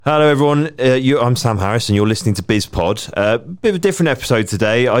Hello everyone, I'm Sam Harris and you're listening to BizPod. Bit of a different episode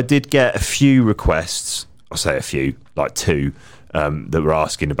today. I did get a few requests, I'll say a few, like two, that were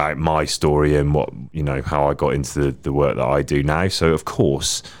asking about my story and how I got into the work that I do now. So of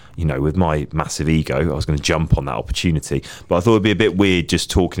course, with my massive ego, I was going to jump on that opportunity. But I thought it'd be a bit weird just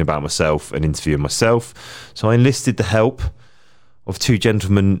talking about myself and interviewing myself. So I enlisted the help of two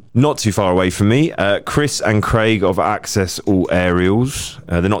gentlemen not too far away from me, Chris and Craig of Access All Aerials.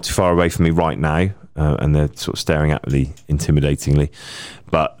 They're not too far away from me right now, and they're sort of staring at me intimidatingly,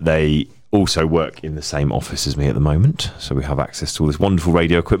 but they also work in the same office as me at the moment, so we have access to all this wonderful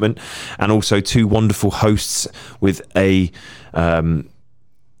radio equipment, and also two wonderful hosts with a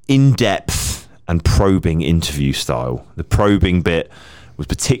in-depth and probing interview style. The probing bit was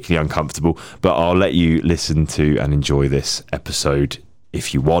particularly uncomfortable, but I'll let you listen to and enjoy this episode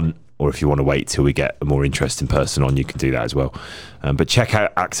if you want, or if you want to wait till we get a more interesting person on, you can do that as well. But check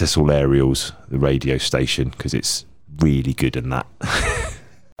out Access All Aerials, the radio station, because it's really good in that.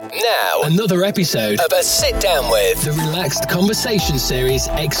 Now, another episode of A Sit Down With, the relaxed conversation series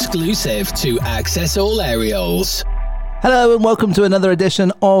exclusive to Access All Aerials. Hello and welcome to another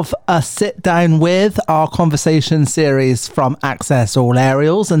edition of A Sit Down With, our conversation series from Access All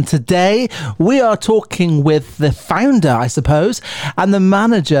Aerials. And today we are talking with the founder, I suppose, and the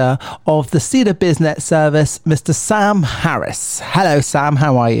manager of the Cedar BizNet service, Mr. Sam Harris. Hello, Sam.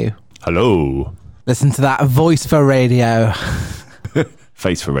 How are you? Hello. Listen to that voice for radio.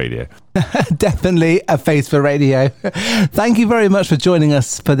 Face for radio. Definitely a face for radio. Thank you very much for joining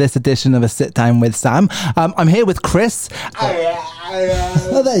us for this edition of A Sit Down With Sam. I'm here with Chris.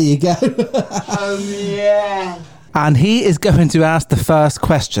 Oh, there you go. Yeah. And he is going to ask the first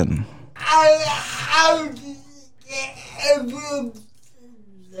question. Oh,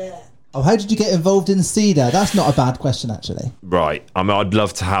 how did you get involved in Cedar? That's not a bad question, actually. Right. I mean, I'd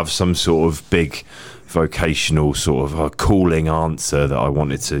love to have some sort of big vocational sort of a calling answer that I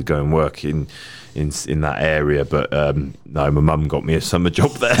wanted to go and work in that area, but no, my mum got me a summer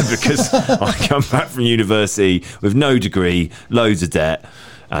job there because I come back from university with no degree, loads of debt,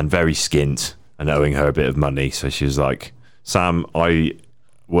 and very skint, and owing her a bit of money. So she was like, Sam, I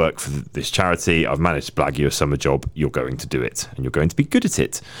work for this charity, I've managed to blag you a summer job, you're going to do it and you're going to be good at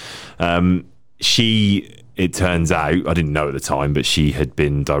it. It turns out, I didn't know at the time, but she had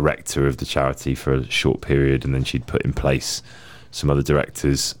been director of the charity for a short period, and then she'd put in place some other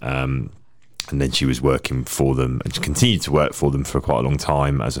directors, and then she was working for them, and she continued to work for them for quite a long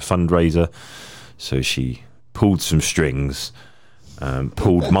time as a fundraiser. So she pulled some strings,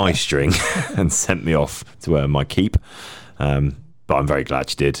 pulled my string, and sent me off to earn my keep. But I'm very glad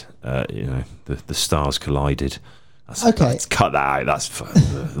she did. The stars collided. Okay. Let's cut that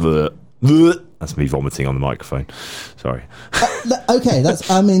out. That's me vomiting on the microphone. Sorry. Okay, that's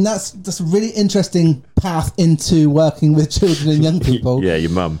a really interesting path into working with children and young people. Yeah, your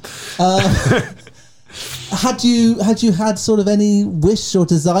mum. Had you had sort of any wish or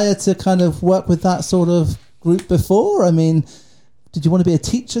desire to kind of work with that sort of group before? I mean, did you want to be a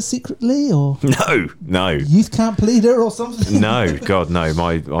teacher secretly, or no youth camp leader or something? No, God, no.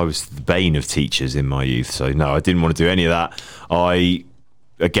 I was the bane of teachers in my youth, so no, I didn't want to do any of that. I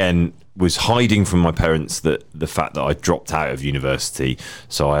again was hiding from my parents the fact that I dropped out of university,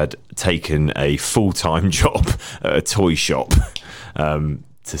 so I had taken a full-time job at a toy shop to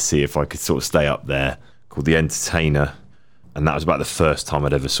see if I could sort of stay up there, called The Entertainer, and that was about the first time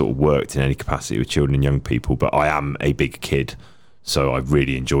I'd ever sort of worked in any capacity with children and young people. But I am a big kid, so I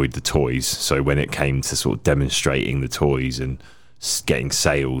really enjoyed the toys. So when it came to sort of demonstrating the toys and getting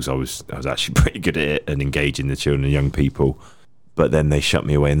sales, I was actually pretty good at it and engaging the children and young people. But then they shut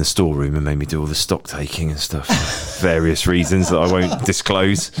me away in the storeroom and made me do all the stock taking and stuff for various reasons that I won't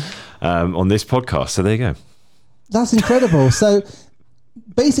disclose on this podcast. So there you go. That's incredible. So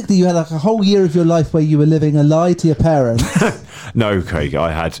basically you had like a whole year of your life where you were living a lie to your parents. No, Craig,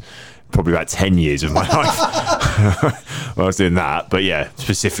 I had probably about 10 years of my life when I was doing that. But yeah,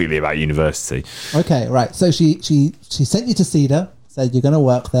 specifically about university. Okay, right. So she sent you to Cedar, said you're going to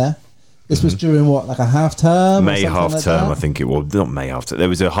work there. This was during what, like a half term? May half like term, that? I think it was. Not May half term. There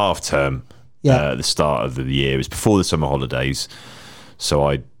was a half term at the start of the year. It was before the summer holidays. So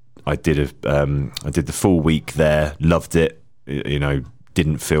I did the full week there, loved it.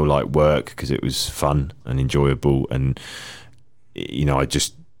 Didn't feel like work because it was fun and enjoyable. And, I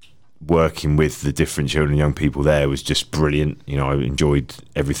just working with the different children and young people there was just brilliant. I enjoyed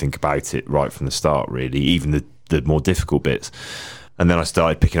everything about it right from the start, really, even the more difficult bits. And then I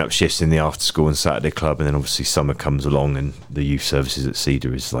started picking up shifts in the after school and Saturday club, and then obviously summer comes along and the youth services at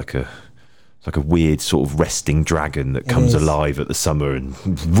Cedar is like a It's like a weird sort of resting dragon that comes is. alive at the summer and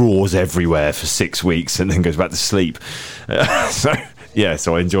roars everywhere for 6 weeks and then goes back to sleep. So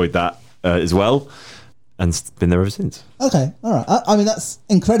I enjoyed that as well, and been there ever since. Okay, all right. I mean, that's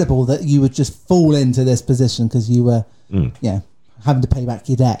incredible that you would just fall into this position because you were, having to pay back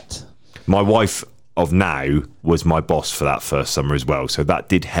your debt. My wife of now was my boss for that first summer as well, so that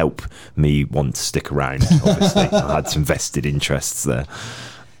did help me want to stick around. Obviously, I had some vested interests there.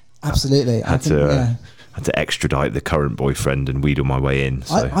 Absolutely. Had to extradite the current boyfriend and wheedle my way in.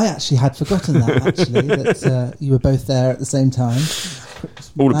 So. I actually had forgotten that you were both there at the same time.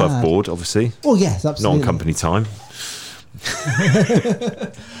 All above board, obviously. Oh yes, absolutely. Not on company time.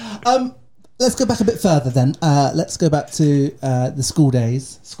 Let's go back a bit further then. Let's go back to the school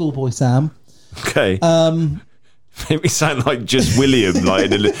days. Schoolboy Sam. Okay. Make me sound like just William,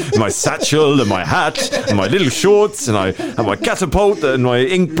 like in my satchel and my hat and my little shorts and I have my catapult and my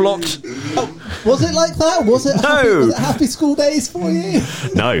ink blot. Oh, was it like that? Was it happy school days for you?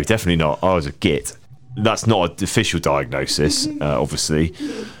 No, definitely not. I was a git. That's not an official diagnosis, obviously.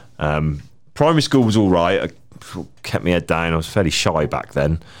 Primary school was all right. I kept my head down. I was fairly shy back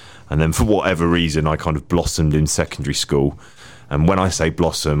then. And then for whatever reason, I kind of blossomed in secondary school. And when I say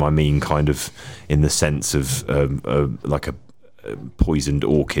blossom, I mean kind of in the sense of like a poisoned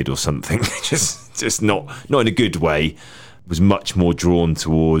orchid or something. just not in a good way. Was much more drawn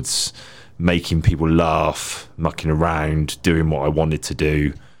towards making people laugh, mucking around, doing what I wanted to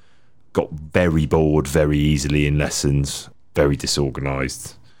do. Got very bored very easily in lessons. Very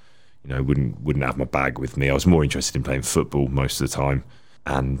disorganised. Wouldn't have my bag with me. I was more interested in playing football most of the time,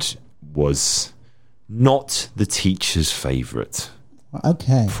 and was not the teacher's favourite.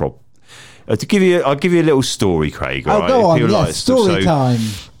 Okay. I'll give you a little story, Craig. Oh, right? go on. Yes, story time.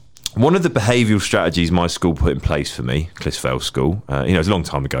 One of the behavioural strategies my school put in place for me, Clisfell School, it was a long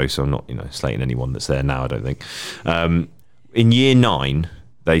time ago, so I'm not, slating anyone that's there now, I don't think. In year 9,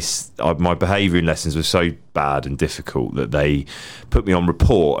 my behaviouring lessons were so bad and difficult that they put me on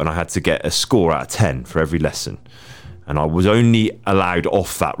report, and I had to get a score out of 10 for every lesson. And I was only allowed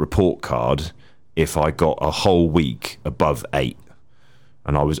off that report card if I got a whole week above 8.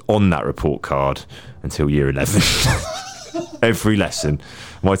 And I was on that report card until year 11. Every lesson.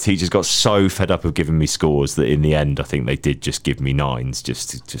 My teachers got so fed up of giving me scores that in the end, I think they did just give me 9s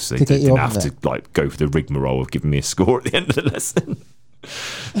they didn't have to go for the rigmarole of giving me a score at the end of the lesson.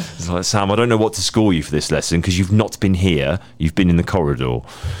 It's like, Sam, I don't know what to score you for this lesson because you've not been here, you've been in the corridor.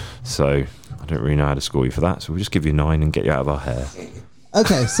 So I don't really know how to score you for that. So we'll just give you 9 and get you out of our hair.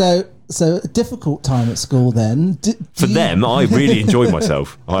 Okay, so a difficult time at school then. For them, I really enjoyed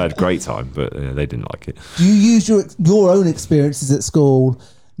myself. I had a great time, but they didn't like it. Do you use your own experiences at school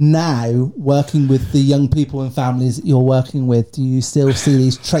now, working with the young people and families that you're working with? Do you still see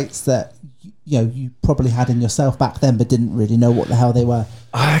these traits that you probably had in yourself back then, but didn't really know what the hell they were?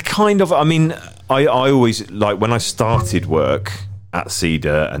 I always, like, when I started work at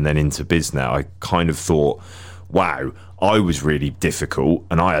Cedar and then into BizNet, I kind of thought, wow, I was really difficult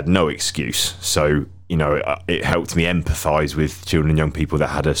and I had no excuse. So, it helped me empathise with children and young people that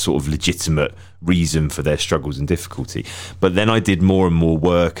had a sort of legitimate reason for their struggles and difficulty. But then I did more and more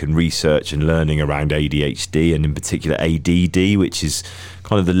work and research and learning around ADHD, and in particular ADD, which is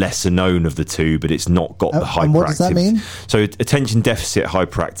kind of the lesser known of the two, but it's not got the hyperactivity. And what does that mean? So attention deficit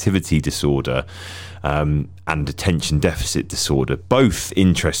hyperactivity disorder and attention deficit disorder, both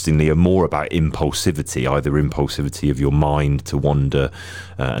interestingly are more about impulsivity, either impulsivity of your mind to wander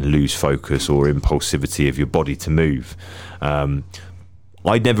and lose focus, or impulsivity of your body to move.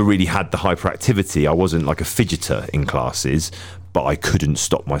 I never really had the hyperactivity. I wasn't like a fidgeter in classes, but I couldn't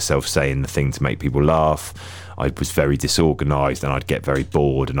stop myself saying the thing to make people laugh. I was very disorganised and I'd get very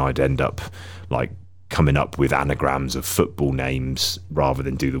bored, and I'd end up like coming up with anagrams of football names rather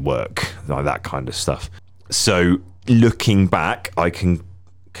than do the work, like that kind of stuff. So looking back, I can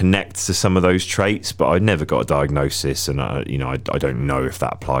connect to some of those traits, but I never got a diagnosis, and I don't know if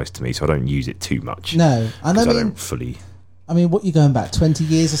that applies to me, so I don't use it too much. No, and I don't fully. I mean, what, you're going back 20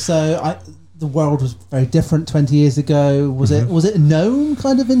 years or so? The world was very different 20 years ago. Was it known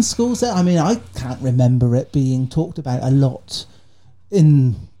kind of in schools there? I mean, I can't remember it being talked about a lot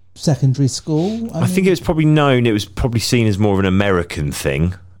in secondary school. I think it was probably known. It was probably seen as more of an American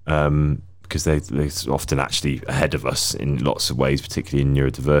thing, because they're often actually ahead of us in lots of ways, particularly in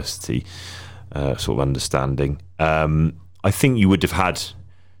neurodiversity sort of understanding. I think you would have had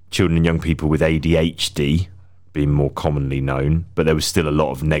children and young people with ADHD being more commonly known, but there was still a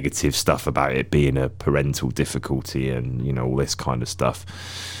lot of negative stuff about it being a parental difficulty and all this kind of stuff,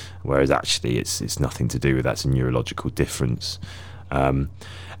 whereas actually it's nothing to do with that. It's a neurological difference. And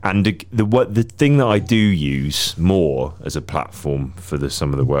the thing that I do use more as a platform for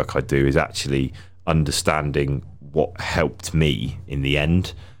some of the work I do is actually understanding what helped me in the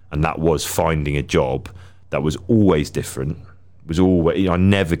end, and that was finding a job that was always different. I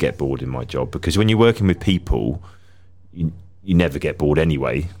never get bored in my job, because when you're working with people, you never get bored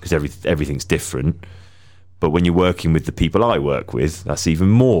anyway, because everything's different. But when you're working with the people I work with, that's even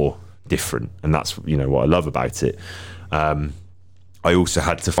more different, and that's what I love about it. I also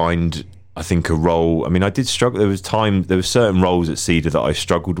had to find, I think, a role. I mean, I did struggle. There were certain roles at Cedar that I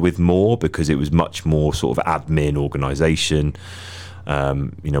struggled with more, because it was much more sort of admin, organisation.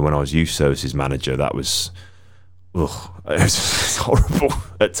 When I was youth services manager, that was, it was horrible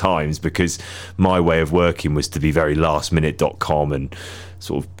at times, because my way of working was to be very lastminute.com and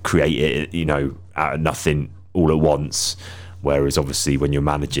sort of create it, out of nothing all at once. Whereas obviously when you're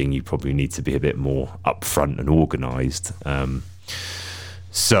managing, you probably need to be a bit more upfront and organised.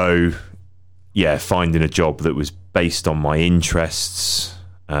 So yeah, finding a job that was based on my interests,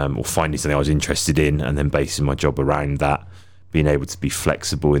 or finding something I was interested in, and then basing my job around that, being able to be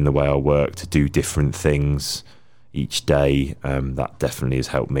flexible in the way I work, to do different things each day, that definitely has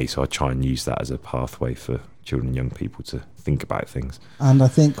helped me. So I try and use that as a pathway for children and young people to think about things. And I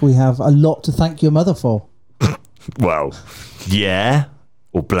think we have a lot to thank your mother for. Well, yeah,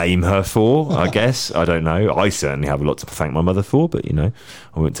 or blame her for, I guess. I don't know. I certainly have a lot to thank my mother for, but I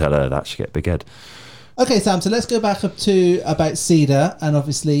won't tell her that. She'll get a big head. Okay, Sam, so let's go back up to about Cedar. And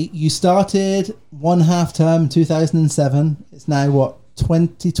obviously you started one half term in 2007. It's now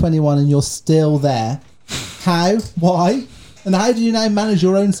 2021, and you're still there. How? Why? And how do you now manage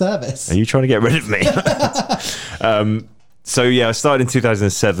your own service? Are you trying to get rid of me? So yeah, I started in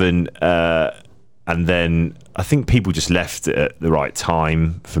 2007, and then I think people just left at the right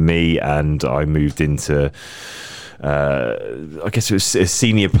time for me, and I moved into, I guess it was a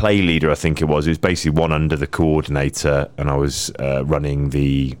senior play leader, I think it was. It was basically one under the coordinator, and I was running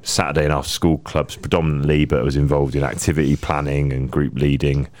the Saturday and after school clubs predominantly, but I was involved in activity planning and group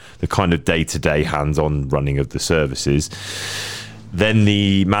leading, the kind of day-to-day hands-on running of the services. Then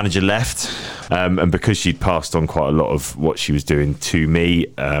the manager left, and because she'd passed on quite a lot of what she was doing to me,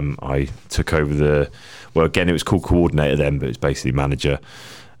 I took over again, it was called coordinator then, but it's basically manager,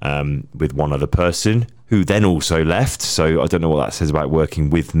 with one other person who then also left. So I don't know what that says about working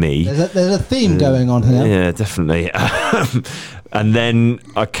with me. There's a theme going on here. Yeah, definitely. And then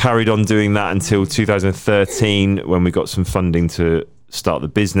I carried on doing that until 2013, when we got some funding to start the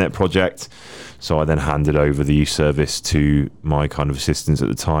BizNet project. So I then handed over the youth service to my kind of assistants at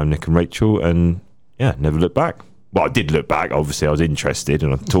the time, Nick and Rachel, and yeah, never looked back. Well, I did look back. Obviously, I was interested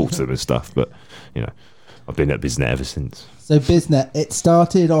and I talked to them and stuff, but I've been at BizNet ever since. So BizNet, it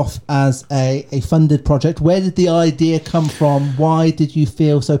started off as a funded project. Where did the idea come from? Why did you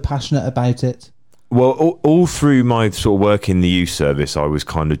feel so passionate about it? Well, all through my sort of work in the youth service, I was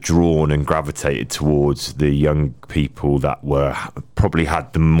kind of drawn and gravitated towards the young people that probably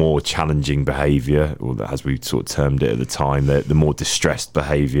had the more challenging behaviour, or as we sort of termed it at the time, the more distressed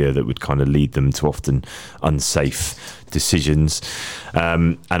behaviour that would kind of lead them to often unsafe decisions.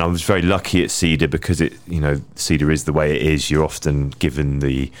 And I was very lucky at Cedar, because Cedar is the way it is. You're often given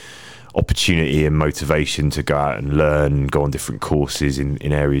the opportunity and motivation to go out and learn, go on different courses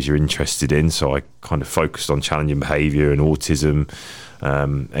in areas you're interested in. So I kind of focused on challenging behaviour and autism,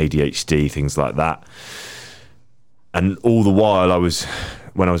 ADHD, things like that. And all the while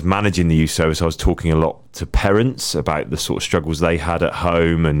when I was managing the youth service, I was talking a lot to parents about the sort of struggles they had at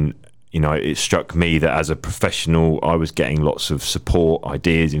home. And it struck me that as a professional, I was getting lots of support,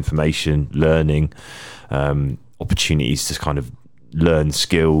 ideas, information, learning, opportunities to kind of learn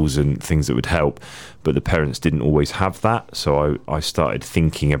skills and things that would help, but the parents didn't always have that. So I started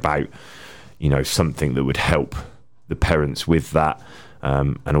thinking about something that would help the parents with that,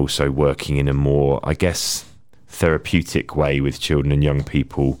 and also working in a more, I guess, therapeutic way with children and young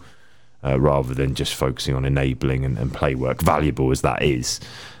people, rather than just focusing on enabling and play work, valuable as that is.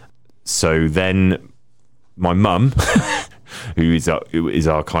 So then my mum who is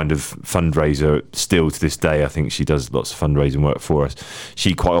our kind of fundraiser still to this day. I think she does lots of fundraising work for us.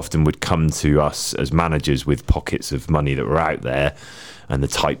 She quite often would come to us as managers with pockets of money that were out there and the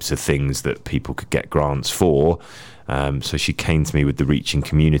types of things that people could get grants for. So she came to me with the Reaching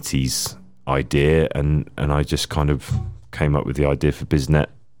Communities idea, and I just kind of came up with the idea for BizNet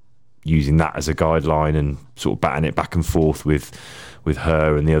using that as a guideline and sort of batting it back and forth with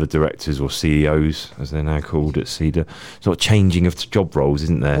her and the other directors, or CEOs as they're now called at Cedar. Sort of changing of job roles,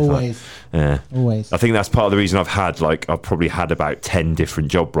 isn't there? Always. Yeah. Always. I think that's part of the reason I've probably had about 10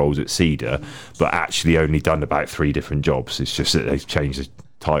 different job roles at Cedar, but actually only done about 3 different jobs. It's just that they've changed the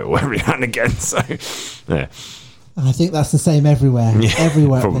title every now and again. So, yeah. I think that's the same everywhere. Yeah, Every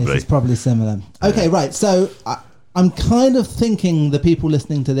workplace probably. is probably similar. Okay, right. So I'm kind of thinking the people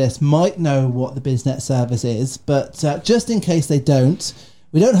listening to this might know what the BizNet service is, but just in case they don't,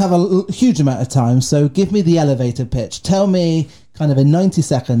 we don't have a huge amount of time, so give me the elevator pitch. Tell me, kind of in 90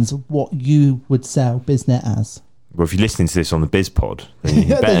 seconds, what you would sell BizNet as. Well, if you're listening to this on the BizPod, then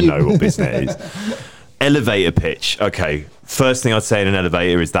you better know what BizNet is. Elevator pitch. Okay, first thing I'd say in an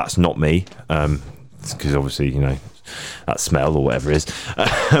elevator is that's not me, because obviously, that smell or whatever it is.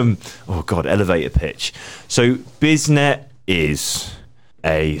 Oh God, elevator pitch. So BizNet is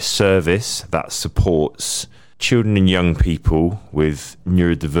a service that supports children and young people with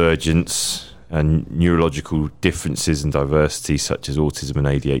neurodivergence and neurological differences and diversity, such as autism and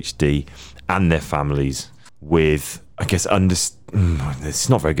ADHD, and their families with, I guess, it's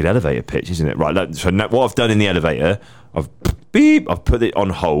not a very good elevator pitch, isn't it? Right. So now, what I've done in the elevator, I've put it on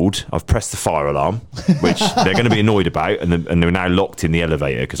hold. I've pressed the fire alarm, which they're going to be annoyed about, and they're now locked in the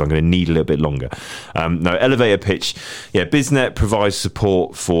elevator because I'm going to need a little bit longer. No, elevator pitch. Yeah, BizNet provides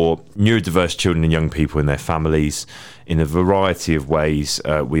support for neurodiverse children and young people and their families in a variety of ways.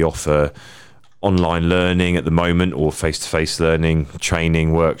 We offer online learning at the moment, or face-to-face learning,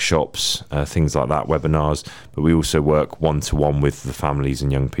 training, workshops, things like that, webinars. But we also work one-to-one with the families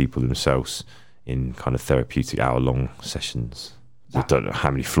and young people themselves in kind of therapeutic hour-long sessions. I don't know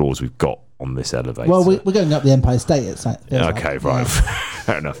how many floors we've got on this elevator. Well, we're going up the Empire State. It's like, okay, right. Yeah.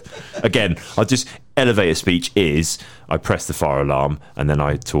 Fair enough. Again, elevator speech is I press the fire alarm and then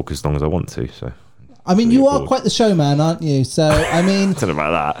I talk as long as I want to. So, I mean, you are quite the showman, aren't you? So, I mean, I don't know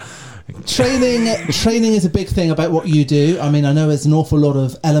about that. Training is a big thing about what you do. I mean, I know there's an awful lot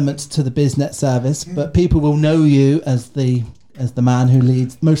of elements to the BizNet service, but people will know you as the man who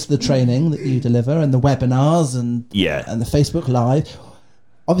leads most of the training that you deliver and the webinars and the Facebook Live.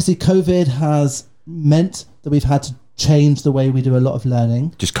 Obviously, COVID has meant that we've had to change the way we do a lot of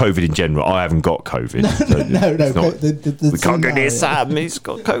learning. Just COVID in general. I haven't got COVID. No. We can't go near Sam. He's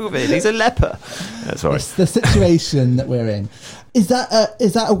got COVID. He's a leper. That's all right. It's the situation that we're in. Is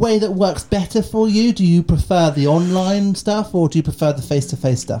that a way that works better for you? Do you prefer the online stuff or do you prefer the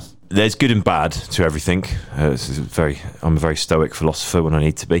face-to-face stuff? There's good and bad to everything. I'm a very stoic philosopher when I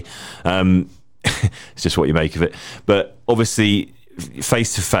need to be. It's just what you make of it. But obviously,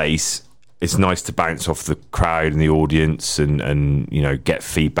 face-to-face, it's nice to bounce off the crowd and the audience and get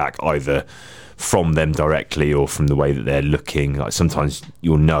feedback either from them directly or from the way that they're looking. Like sometimes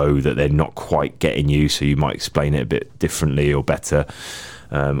you'll know that they're not quite getting you, so you might explain it a bit differently or better,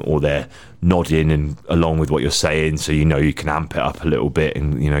 or they're nodding and along with what you're saying, so you can amp it up a little bit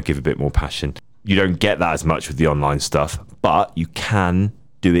and give a bit more passion. You don't get that as much with the online stuff, but you can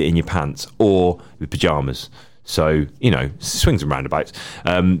do it in your pants or with pajamas. So swings and roundabouts.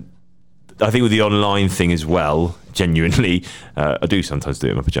 I think with the online thing as well, genuinely, I do sometimes do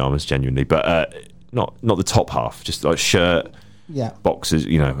it in my pajamas, genuinely, but not the top half, just like shirt, boxes.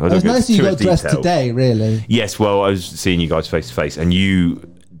 It was nice that you got dressed today, really. Yes, well, I was seeing you guys face to face, and you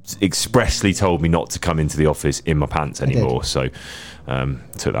expressly told me not to come into the office in my pants anymore, so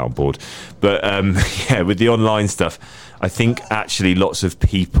took that on board. But with the online stuff, I think actually lots of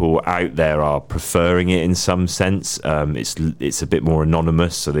people out there are preferring it in some sense. It's a bit more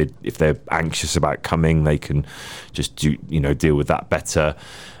anonymous, so if they're anxious about coming, they can just deal with that better.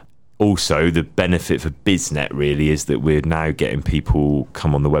 Also, the benefit for BizNet really is that we're now getting people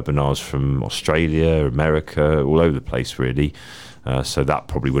come on the webinars from Australia, America, all over the place really. So that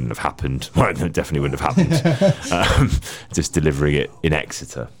probably wouldn't have happened. Well, no, definitely wouldn't have happened. Just delivering it in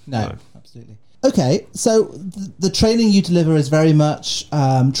Exeter. No, absolutely. Okay, so the training you deliver is very much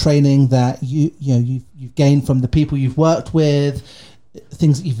training that you've gained from the people you've worked with,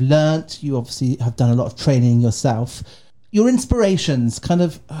 things that you've learnt. You obviously have done a lot of training yourself. Your inspirations, kind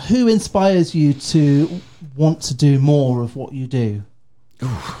of, who inspires you to want to do more of what you do?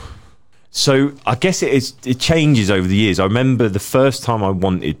 So I guess it changes over the years. I remember the first time I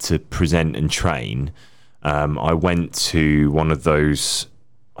wanted to present and train, I went to one of those,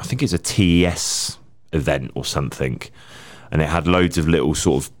 I think it's a TES event or something, and it had loads of little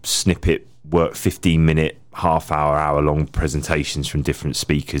sort of snippet work, 15-minute, hour-long presentations from different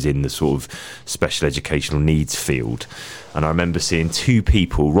speakers in the sort of special educational needs field. And I remember seeing 2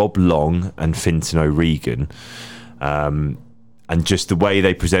 people, Rob Long and Fintan O'Regan, and and just the way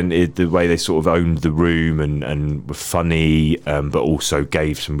they presented, the way they sort of owned the room and were funny, but also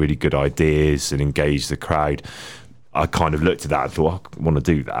gave some really good ideas and engaged the crowd. I kind of looked at that and thought, I want to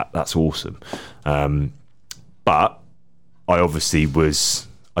do that. That's awesome. But I obviously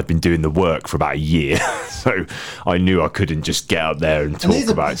I'd been doing the work for about a year, so I knew I couldn't just get up there and talk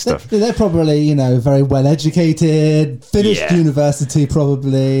about stuff. They're probably, very well educated, finished university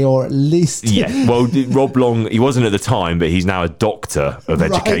probably, or at least... Yeah, well, Rob Long, he wasn't at the time, but he's now a doctor of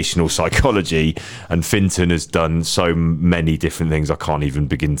educational psychology, and Fintan has done so many different things, I can't even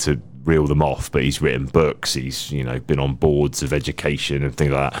begin to reel them off, but he's written books, he's been on boards of education and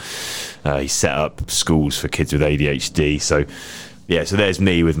things like that. He set up schools for kids with ADHD, so there's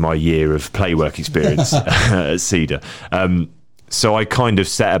me with my year of play work experience at Cedar. So I kind of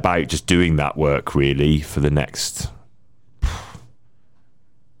set about just doing that work really for the next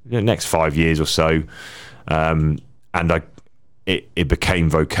 5 years or so, and it became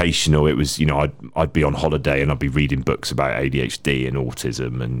vocational. It was, I'd be on holiday and I'd be reading books about ADHD and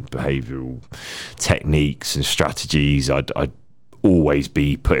autism and behavioural techniques and strategies. I'd always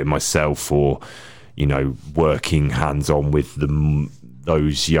be putting myself or working hands-on with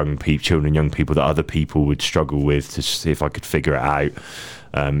those children and young people that other people would struggle with, to see if I could figure it out.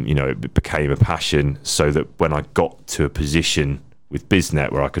 It became a passion, so that when I got to a position with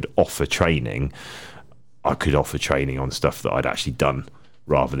BizNet where I could offer training, I could offer training on stuff that I'd actually done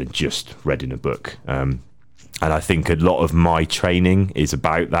rather than just read in a book. And I think a lot of my training is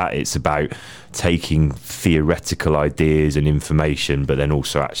about that. It's about taking theoretical ideas and information, but then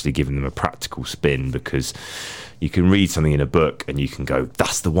also actually giving them a practical spin, because you can read something in a book and you can go,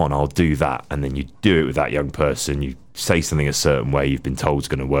 that's the one, I'll do that. And then you do it with that young person. You say something a certain way you've been told is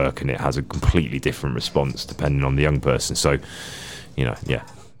going to work, and it has a completely different response depending on the young person. So,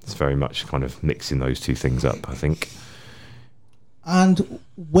 it's very much kind of mixing those two things up, I think. And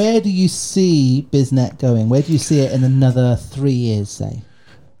where do you see BizNet going? Where do you see it in another 3 years, say?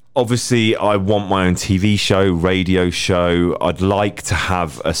 Obviously, I want my own TV show, radio show. I'd like to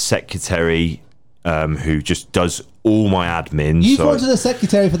have a secretary who just does all my admin. You've wanted a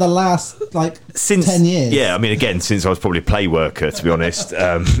secretary for the last, 10 years. Yeah, I mean, again, since I was probably a play worker, to be honest.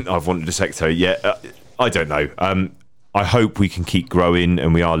 I've wanted a secretary. Yeah, I don't know. I hope we can keep growing,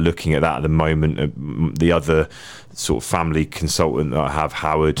 and we are looking at that at the moment. The other sort of family consultant that I have,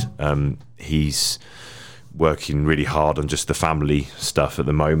 Howard, he's working really hard on just the family stuff at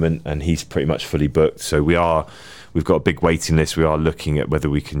the moment, and he's pretty much fully booked. So we've got a big waiting list. We are looking at whether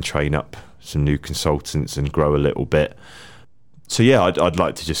we can train up some new consultants and grow a little bit. So yeah, I'd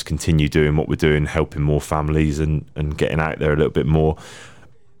like to just continue doing what we're doing, helping more families and getting out there a little bit more.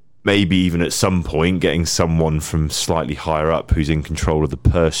 Maybe even at some point getting someone from slightly higher up who's in control of the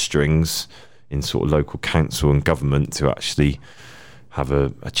purse strings in sort of local council and government to actually have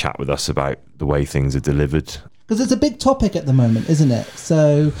a chat with us about the way things are delivered. Because it's a big topic at the moment, isn't it?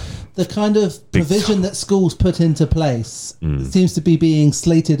 So the kind of provision that schools put into place seems to be being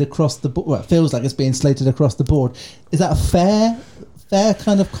slated across the board. Well, it feels like it's being slated across the board. Is that a fair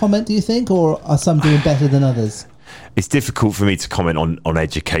kind of comment, do you think? Or are some doing better than others? It's difficult for me to comment on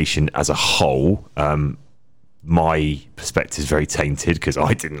education as a whole. My perspective is very tainted because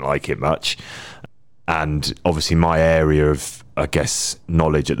I didn't like it much. And obviously my area of, I guess,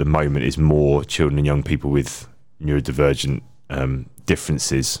 knowledge at the moment is more children and young people with neurodivergent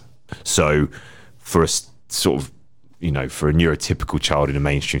differences. So for a sort of, for a neurotypical child in a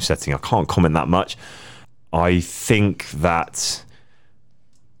mainstream setting, I can't comment that much. I think that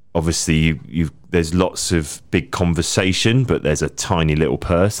obviously there's lots of big conversation, but there's a tiny little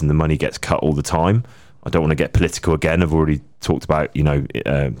purse and the money gets cut all the time. I don't want to get political again. I've already talked about,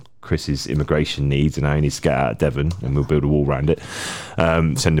 Chris's immigration needs, and how he needs to get out of Devon, and we'll build a wall around it,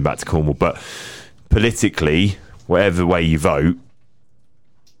 send him back to Cornwall. But politically, whatever way you vote,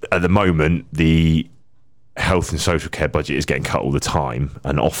 at the moment, the health and social care budget is getting cut all the time,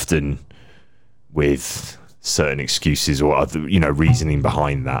 and often with certain excuses or other, reasoning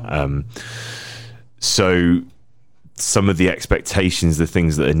behind that. So some of the expectations, the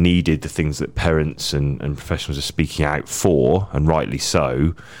things that are needed, the things that parents and professionals are speaking out for, and rightly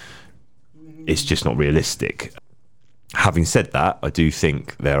so, it's just not realistic. Having said that, I do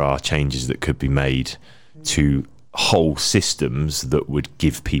think there are changes that could be made to whole systems that would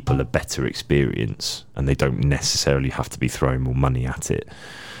give people a better experience, and they don't necessarily have to be throwing more money at it.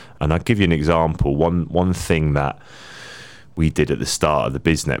 And I'll give you an example. One thing that we did at the start of the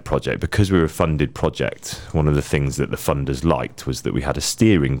BizNet project, because we were a funded project, one of the things that the funders liked was that we had a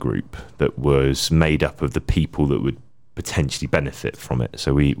steering group that was made up of the people that would potentially benefit from it.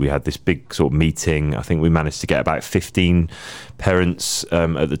 So we had this big sort of meeting. I think we managed to get about 15 parents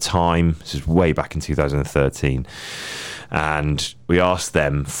at the time. This is way back in 2013. And we asked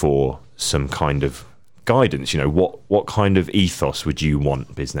them for some kind of guidance. What kind of ethos would you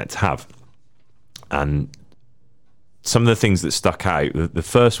want BizNet to have? And some of the things that stuck out, the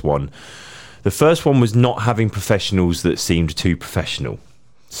first one was not having professionals that seemed too professional.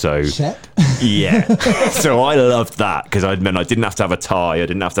 So check. Yeah. So I loved that because I didn't have to have a tie, I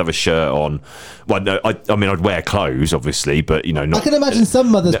didn't have to have a shirt on. Well, no, I'd wear clothes, obviously, but not. I can imagine some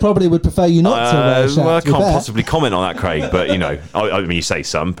mothers probably would prefer you not to wear a shirt. Well, I can't possibly comment on that, Craig. But I mean, you say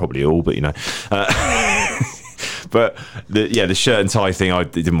some, probably all, but But the shirt and tie thing I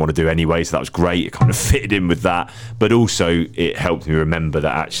didn't want to do anyway, so that was great. It kind of fitted in with that. But also it helped me remember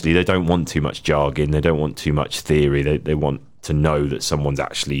that actually they don't want too much jargon, they don't want too much theory, they want to know that someone's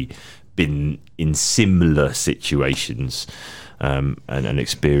actually been in similar situations and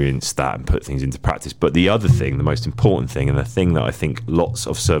experienced that and put things into practice. But the other thing, the most important thing, and the thing that I think lots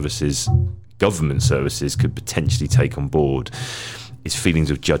of services, government services, could potentially take on board is feelings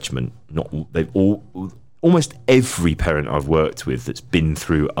of judgment. Almost every parent I've worked with that's been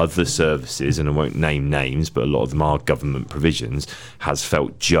through other services, and I won't name names, but a lot of them are government provisions, has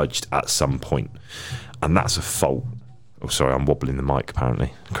felt judged at some point. And that's a fault. Oh, sorry, I'm wobbling the mic,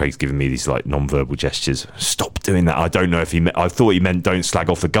 apparently. Craig's giving me these non-verbal gestures. Stop doing that. I don't know if I thought he meant don't slag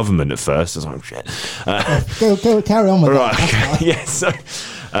off the government at first. I was like, oh, shit. Go carry on with that. Right, yeah, so...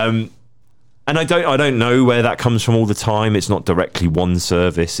 and I don't know where that comes from all the time. It's not directly one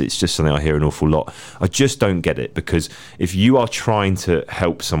service. It's just something I hear an awful lot. I just don't get it, because if you are trying to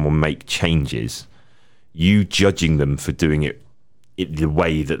help someone make changes, you judging them for doing it the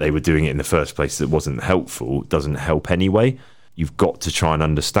way that they were doing it in the first place that wasn't helpful doesn't help anyway. You've got to try and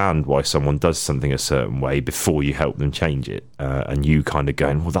understand why someone does something a certain way before you help them change it. And you kind of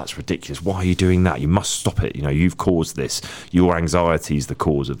going, well, that's ridiculous. Why are you doing that? You must stop it. You've caused this. Your anxiety is the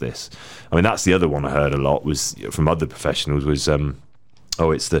cause of this. I mean, that's the other one I heard a lot was from other professionals was,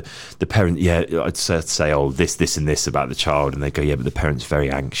 it's the parent. Yeah, I'd say, oh, this and this about the child. And they go, yeah, but the parent's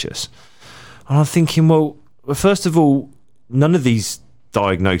very anxious. And I'm thinking, well, first of all, none of these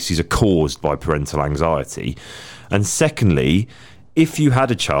diagnoses are caused by parental anxiety. And secondly, if you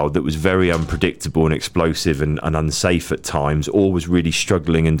had a child that was very unpredictable and explosive and unsafe at times, or was really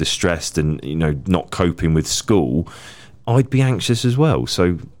struggling and distressed and not coping with school, I'd be anxious as well.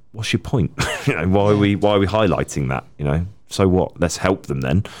 So what's your point? Why are we highlighting that? So what? Let's help them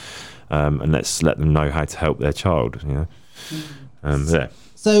then, and let's let them know how to help their child. Yeah.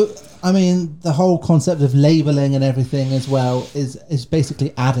 So, I mean, the whole concept of labelling and everything as well is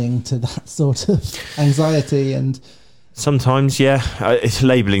basically adding to that sort of anxiety. And sometimes, yeah,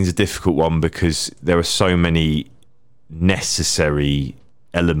 labelling is a difficult one because there are so many necessary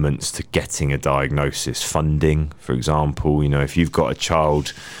elements to getting a diagnosis. Funding, for example, if you've got a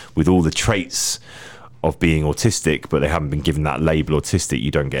child with all the traits of being autistic, but they haven't been given that label autistic, you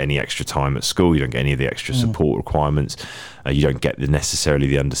don't get any extra time at school, you don't get any of the extra support requirements, you don't get necessarily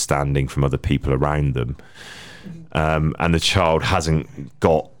the understanding from other people around them, and the child hasn't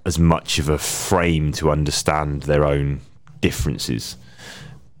got as much of a frame to understand their own differences.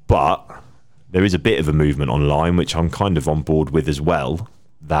 But there is a bit of a movement online, which I'm kind of on board with as well,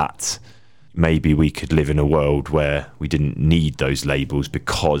 that maybe we could live in a world where we didn't need those labels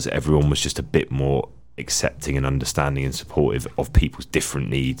because everyone was just a bit more accepting and understanding and supportive of people's different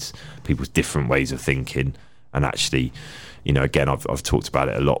needs, people's different ways of thinking. And actually, again, I've talked about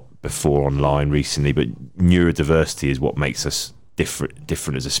it a lot before online recently, but neurodiversity is what makes us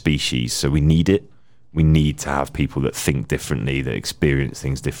different as a species. So we need it. We need to have people that think differently, that experience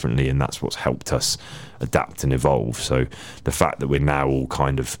things differently, and that's what's helped us adapt and evolve. So the fact that we're now all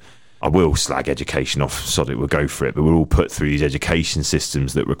kind of, I will slag education off, sod it, we'll go for it, but we're all put through these education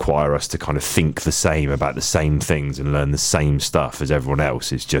systems that require us to kind of think the same about the same things and learn the same stuff as everyone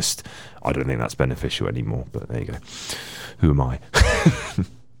else is just, I don't think that's beneficial anymore, but there you go. Who am I?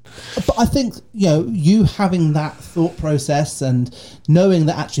 But I think, you having that thought process and knowing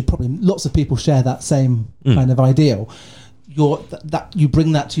that actually probably lots of people share that same kind of ideal, you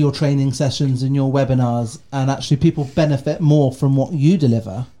bring that to your training sessions and your webinars, and actually people benefit more from what you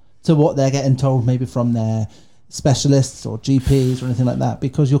deliver to what they're getting told maybe from their specialists or GPs or anything like that,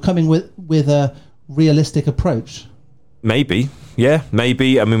 because you're coming with a realistic approach. Maybe. Yeah,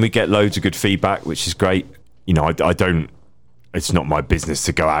 maybe. I mean, we get loads of good feedback, which is great. I don't, it's not my business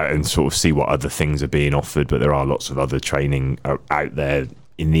to go out and sort of see what other things are being offered, but there are lots of other training out there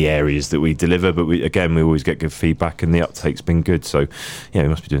in the areas that we deliver. But we always get good feedback and the uptake's been good. So, yeah, we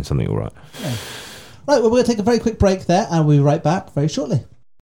must be doing something all right. Yeah. Right, well, we're going to take a very quick break there, and we'll be right back very shortly.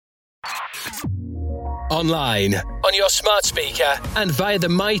 Online, on your smart speaker, and via the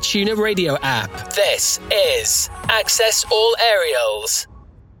MyTuner radio app. This is Access All Aerials.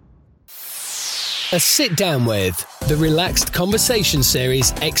 A sit down with the relaxed conversation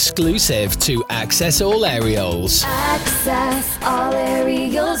series exclusive to Access All Aerials. Access All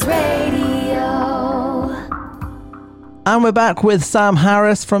Aerials Radio. And we're back with Sam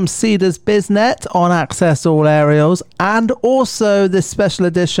Harris from Cedars BizNet on Access All Aerials, and also this special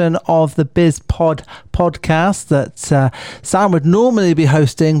edition of the BizPod podcast that Sam would normally be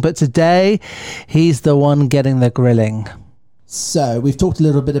hosting, but today he's the one getting the grilling. So we've talked a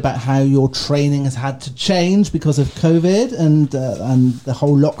little bit about how your training has had to change because of COVID and the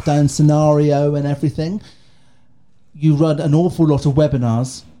whole lockdown scenario and everything. You run an awful lot of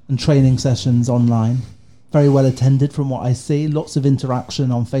webinars and training sessions online. Very well attended from what I see. Lots of interaction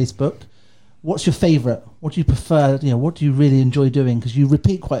on Facebook. What's your favourite? What do you prefer? What do you really enjoy doing? Because you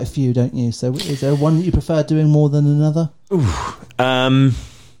repeat quite a few, don't you? So is there one that you prefer doing more than another?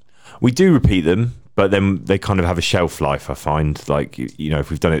 We do repeat them, but then they kind of have a shelf life, I find. Like, if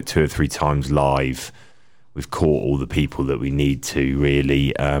we've done it 2 or 3 times live, we've caught all the people that we need to,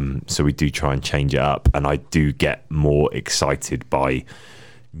 really. So we do try and change it up. And I do get more excited by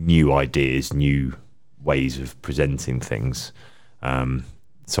new ideas, new ways of presenting things.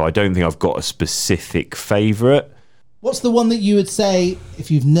 So I don't think I've got a specific favourite. What's the one that you would say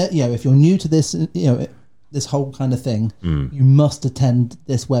if you're new to this, this whole kind of thing, you must attend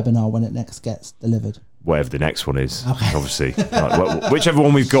this webinar when it next gets delivered? Whatever the next one is, obviously. Whichever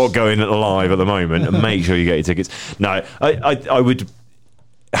one we've got going live at the moment, and make sure you get your tickets. No, I would...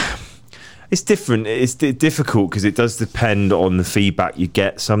 It's different. It's difficult because it does depend on the feedback you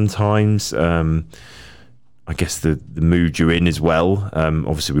get sometimes. I guess the mood you're in as well.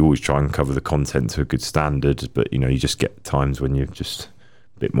 Obviously, we always try and cover the content to a good standard, but you just get times when you're just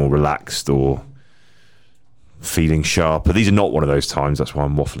a bit more relaxed or feeling sharper. These are not one of those times. That's why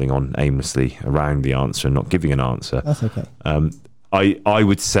I'm waffling on aimlessly around the answer and not giving an answer. That's okay. I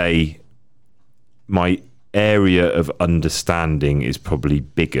would say my area of understanding is probably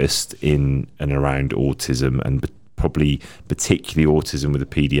biggest in and around autism, and probably particularly autism with a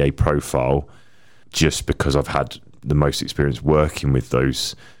PDA profile, just because I've had the most experience working with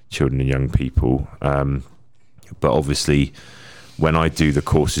those children and young people. But obviously, when I do the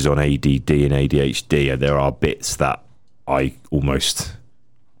courses on ADD and ADHD, there are bits that I almost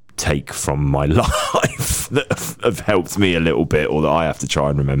take from my life that have helped me a little bit, or that I have to try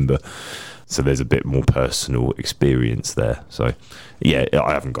and remember. So there's a bit more personal experience there. So, yeah,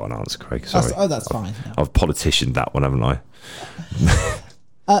 I haven't got an answer, Craig. Sorry. That's fine. I've politicianed that one, haven't I?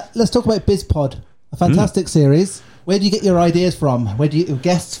 Let's talk about BizPod, a fantastic series. Where do you get your ideas from? Where do you get your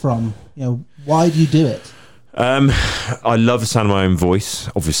guests from? Why do you do it? I love the sound of my own voice,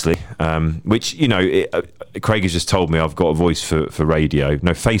 obviously, which, Craig has just told me I've got a voice for radio.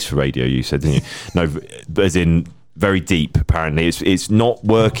 No, face for radio, you said, didn't you? No, as in very deep, apparently. It's not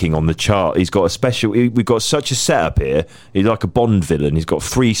working on the chart. He's got a special... We've got such a setup here. He's like a Bond villain. He's got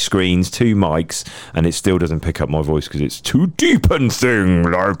 3 screens, 2 mics, and it still doesn't pick up my voice because it's too deep and thing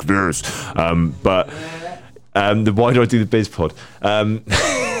like this. But why do I do the BizPod?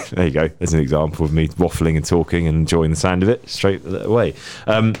 There you go. There's an example of me waffling and talking and enjoying the sound of it straight away.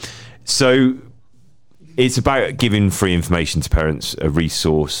 So it's about giving free information to parents, a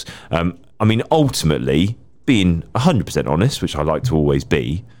resource. Ultimately, being 100% honest, which I like to always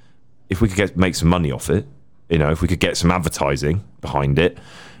be, if we could make some money off it, if we could get some advertising behind it,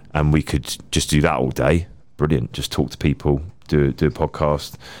 and we could just do that all day, brilliant. Just talk to people, do a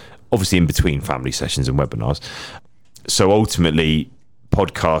podcast, obviously in between family sessions and webinars. So ultimately,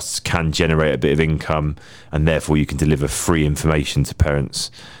 podcasts can generate a bit of income, and therefore you can deliver free information to parents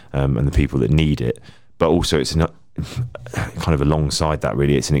and the people that need it. But also it's kind of alongside that,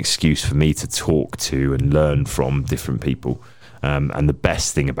 really, it's an excuse for me to talk to and learn from different people. And the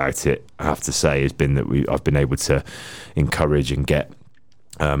best thing about it, I have to say, has been that I've been able to encourage and get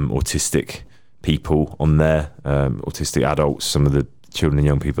autistic people on there, autistic adults, some of the children and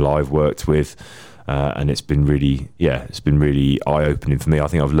young people I've worked with. And it's been really eye-opening for me. I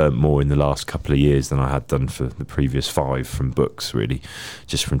think I've learnt more in the last couple of years than I had done for the previous 5 from books, really,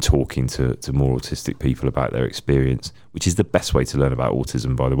 just from talking to more autistic people about their experience, which is the best way to learn about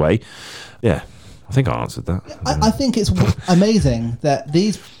autism, by the way. Yeah, I think I answered that. I think it's amazing that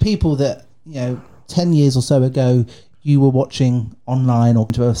these people that, 10 years or so ago, you were watching online or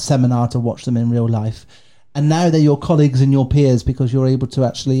to a seminar to watch them in real life. and now they're your colleagues and your peers because you're able to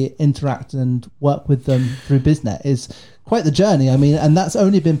actually interact and work with them through BizNet is quite the journey. I mean, and that's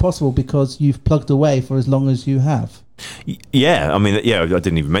only been possible because you've plugged away for as long as you have. Yeah, I mean, I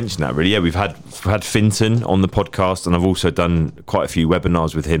didn't even mention that really. Yeah, we've had Finton on the podcast, and I've also done quite a few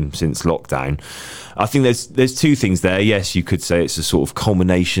webinars with him since lockdown. I think there's two things there. Yes, you could say it's a sort of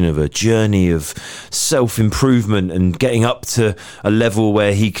culmination of a journey of self-improvement and getting up to a level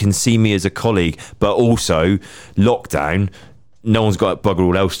where he can see me as a colleague, but also lockdown. No one's got bugger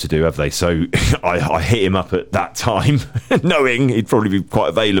all else to do, have they? So I hit him up at that time, knowing he'd probably be quite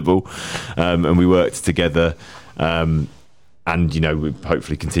available, and we worked together. And we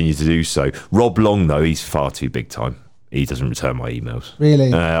hopefully continue to do so. Rob Long, though, he's far too big time. He doesn't return my emails.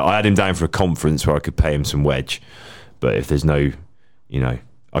 Really? I had him down for a conference where I could pay him some wedge, but if there's no,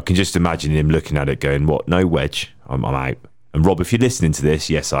 I can just imagine him looking at it going, what, no wedge, I'm out. And Rob, if you're listening to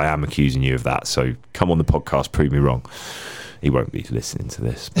this, yes, I am accusing you of that, so come on the podcast, prove me wrong. He won't be listening to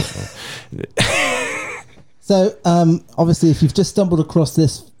this. So, obviously, if you've just stumbled across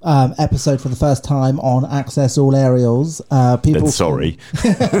this episode for the first time on Access All Aerials,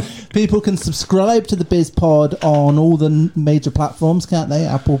 people can subscribe to the BizPod on all the major platforms, can't they?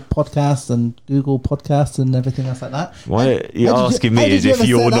 Apple Podcasts and Google Podcasts and everything else like that. Why are you asking me as if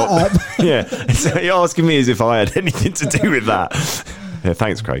you're not? Yeah, so you're asking me as if I had anything to do with that. Yeah,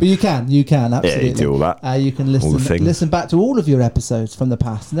 thanks, Craig. But you can absolutely. Yeah, you do all that. You can listen back to all of your episodes from the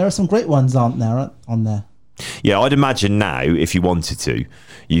past, and there are some great ones, aren't there? On there. Yeah, I'd imagine now, if you wanted to,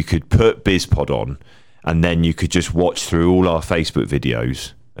 you could put BizPod on, and then you could just watch through all our Facebook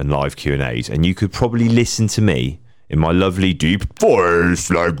videos and live Q&As, and you could probably listen to me in my lovely deep voice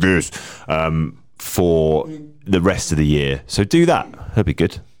like this for the rest of the year. So do that. That'd be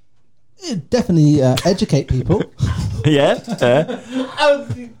good. Definitely educate people. Yeah?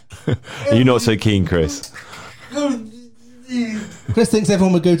 You're not so keen, Chris? Chris thinks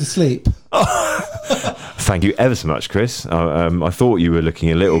everyone would go to sleep. Thank you ever so much, Chris. I thought you were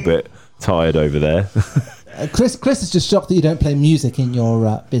looking a little bit tired over there. Chris is just shocked that you don't play music in your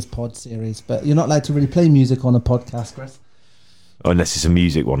BizPod series, but you're not allowed to really play music on a podcast, Chris. Unless it's a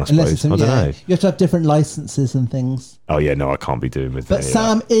music one, I suppose. I don't know. You have to have different licenses and things. Oh, yeah, no, I can't be doing with that. But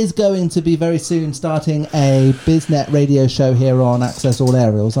Sam is going to be very soon starting a BizNet radio show here on Access All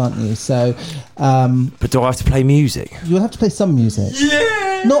Aerials, aren't you? So, but do I have to play music? You'll have to play some music.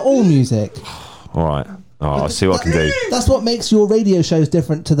 Yeah! Not all music. All right. I'll see what I can do. That's what makes your radio shows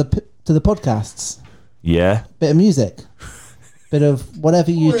different to the podcasts. Yeah. Bit of music. Bit of whatever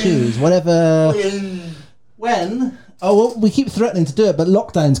you choose. Whatever... When... Oh, well, we keep threatening to do it, but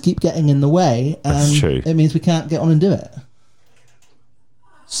lockdowns keep getting in the way. And that's true. It means we can't get on and do it.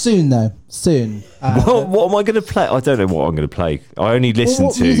 Soon, though. Soon. What am I going to play? I don't know what I'm going to play. I only listen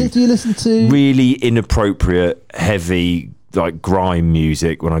what music do you listen to? Really inappropriate, heavy, like grime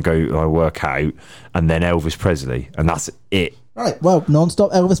music when I work out, and then Elvis Presley, and that's it. Right, well,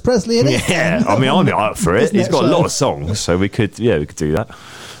 non-stop Elvis Presley, it is. Yeah, I mean, I'm up for it. He's got a lot of songs, so we could do that.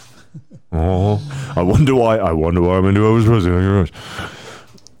 Oh, I wonder why I'm into Elvis Presley.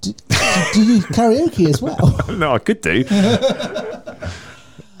 Do you karaoke as well? No, I could do.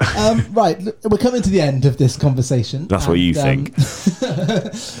 Right, we're coming to the end of this conversation. That's what you think.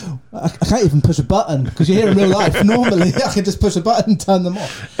 I can't even push a button because you're here in real life. Normally, I can just push a button and turn them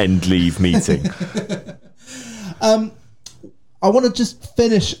off. End leave meeting. I want to just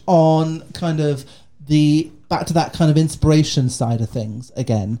finish on kind of back to that kind of inspiration side of things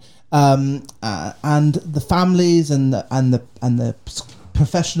again, and the families and the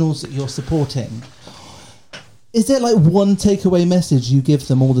professionals that you're supporting. Is there like one takeaway message you give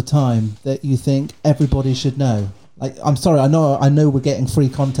them all the time that you think everybody should know? Like, I'm sorry, I know we're getting free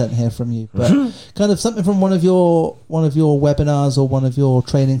content here from you, but kind of something from one of your webinars or one of your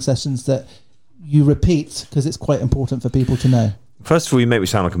training sessions that you repeat because it's quite important for people to know. First of all, you make me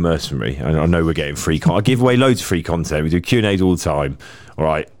sound like a mercenary. I know we're getting free content. I give away loads of free content. We do Q&As all the time. All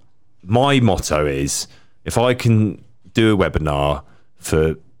right. My motto is, if I can do a webinar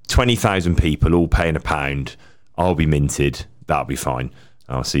for 20,000 people all paying £1, I'll be minted. That'll be fine.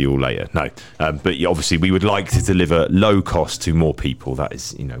 I'll see you all later. No, but obviously we would like to deliver low cost to more people. That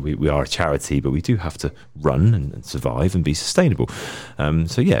is, we are a charity, but we do have to run and survive and be sustainable.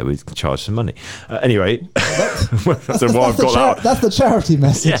 So yeah, we can charge some money. Anyway, that's the charity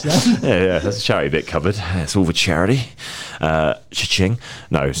message. Yeah, that's the charity bit covered. It's all for charity. Cha-ching.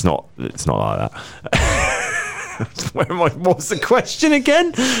 No, it's not. It's not like that. What's the question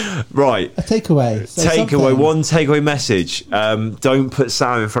again? Right. A takeaway. One takeaway message. Don't put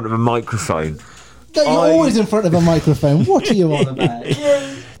Sam in front of a microphone. No, you're always in front of a microphone. What are you on about?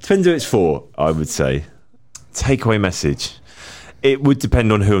 Depends who it's for, I would say. takeaway message. It would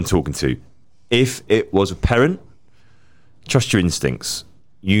depend on who I'm talking to. If it was a parent, trust your instincts.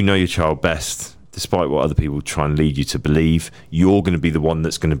 You know your child best, despite what other people try and lead you to believe. You're going to be the one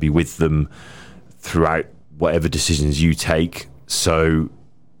that's going to be with them throughout whatever decisions you take. So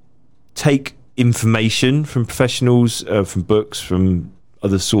take information from professionals, from books, from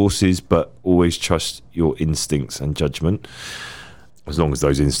other sources, but always trust your instincts and judgment, as long as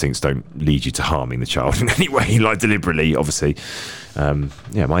those instincts don't lead you to harming the child in any way, like deliberately, obviously.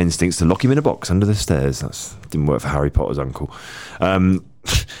 My instincts to lock him in a box under the stairs. That didn't work for Harry Potter's uncle.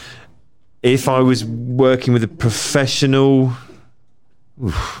 If I was working with a professional,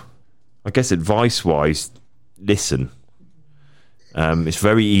 I guess advice-wise, listen. It's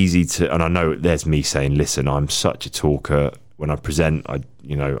very easy to, and I know there's me saying, listen, I'm such a talker. When I present,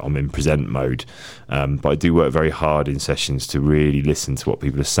 I'm in present mode. But I do work very hard in sessions to really listen to what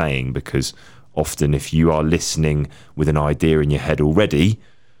people are saying, because often if you are listening with an idea in your head already,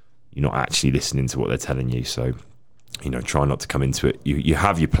 you're not actually listening to what they're telling you. So, try not to come into it. You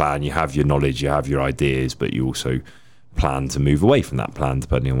have your plan, you have your knowledge, you have your ideas, but you also plan to move away from that plan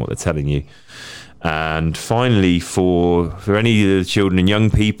depending on what they're telling you. And finally, for any of the children and young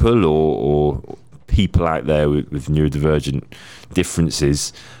people or people out there with neurodivergent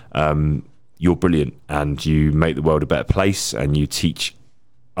differences, you're brilliant and you make the world a better place and you teach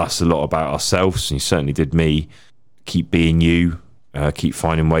us a lot about ourselves, and you certainly did me. Keep being you, keep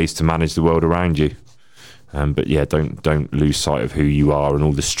finding ways to manage the world around you. But yeah, don't lose sight of who you are and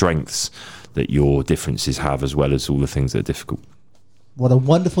all the strengths that your differences have, as well as all the things that are difficult. What a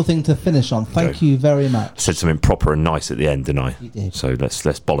wonderful thing to finish on. Thank you very much. Said something proper and nice at the end, didn't I? You did. So let's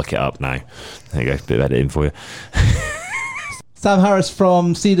bollock it up now. There you go, a bit of editing for you. Sam Harris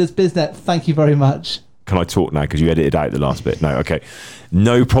from Cedars BizNet, thank you very much. Can I talk now? Because you edited out the last bit. No, okay.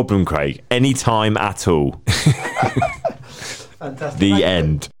 No problem, Craig. Anytime at all. Fantastic. The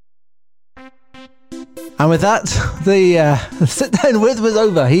end. And with that, the sit down with was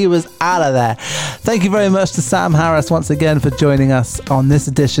over. He was out of there. Thank you very much to Sam Harris once again for joining us on this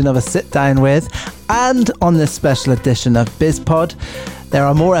edition of A Sit Down With and on this special edition of BizPod. There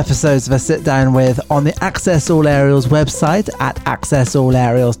are more episodes of A Sit Down With on the Access All Aerials website at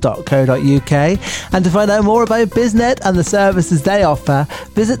accessalaerials.co.uk. And to find out more about BizNet and the services they offer,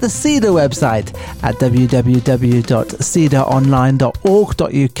 visit the Cedar website at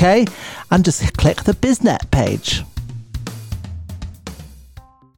www.cedaronline.org.uk and just click the BizNet page.